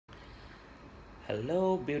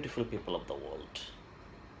Hello, beautiful people of the world.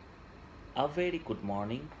 A very good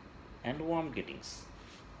morning and warm greetings.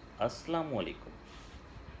 Assalamu alaikum.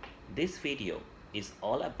 This video is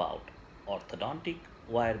all about orthodontic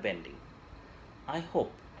wire bending. I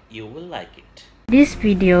hope you will like it. This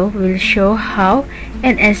video will show how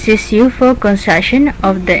and assist you for construction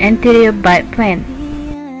of the anterior bite plan.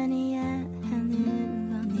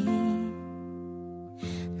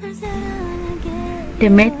 The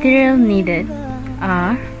material needed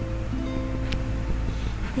are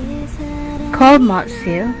cold mouth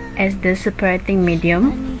seal as the separating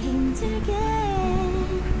medium,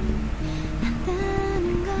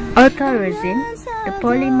 ortho resin, the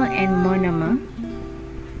polymer and monomer,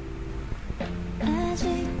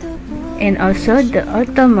 and also the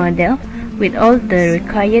ortho model with all the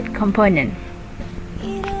required components.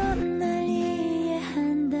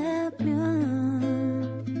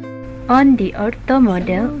 On the ortho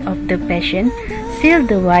model of the patient, seal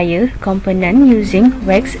the wire component using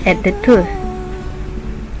wax at the tooth.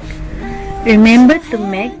 Remember to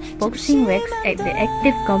make boxing wax at the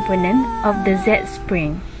active component of the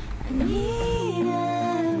Z-spring.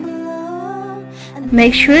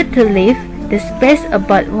 Make sure to leave the space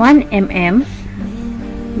about 1 mm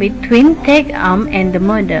between tag arm and the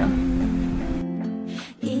model.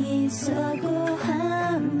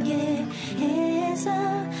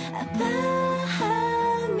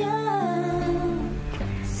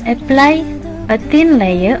 Apply a thin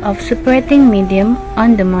layer of separating medium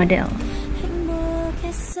on the model.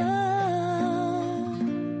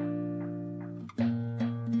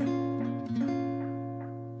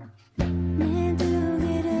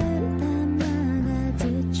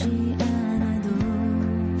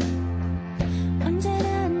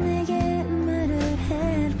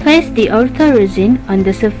 Place the ortho resin on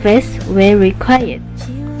the surface where required.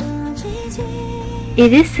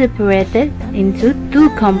 It is separated into two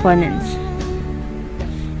components.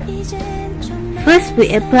 First,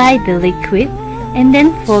 we apply the liquid and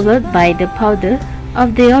then followed by the powder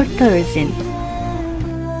of the ortho resin.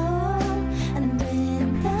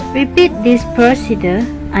 Repeat this procedure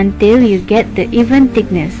until you get the even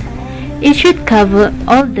thickness. It should cover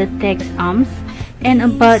all the tag arms and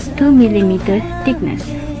about 2 mm thickness.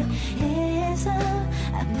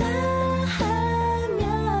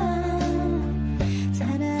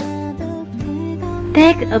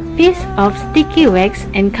 Take a piece of sticky wax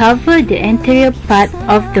and cover the anterior part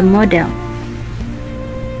of the model.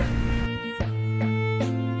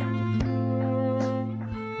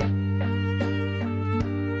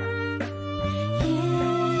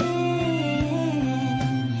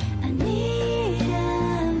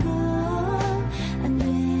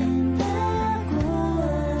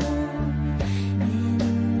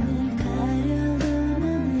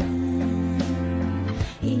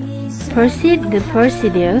 Proceed the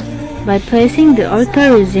procedure by placing the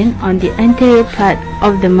ortho resin on the anterior part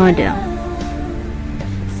of the model.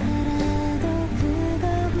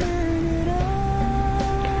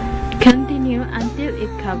 Continue until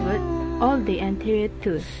it covered all the anterior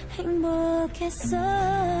tooth.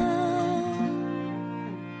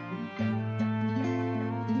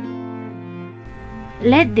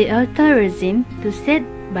 Let the ortho resin to set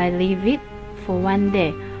by leave it for 1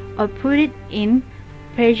 day or put it in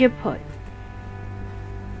pressure pot.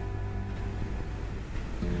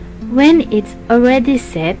 When it's already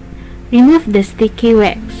set, remove the sticky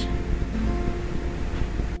wax.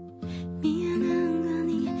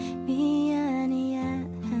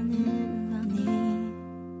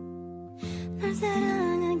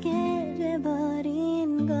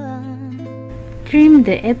 Trim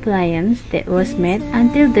the appliance that was made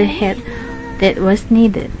until the head that was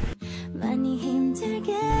needed.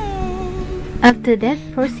 After that,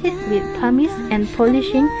 proceed with pumice and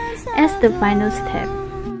polishing as the final step.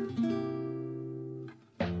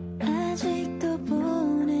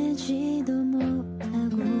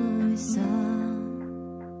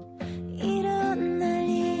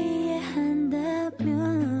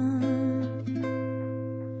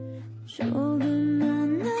 조금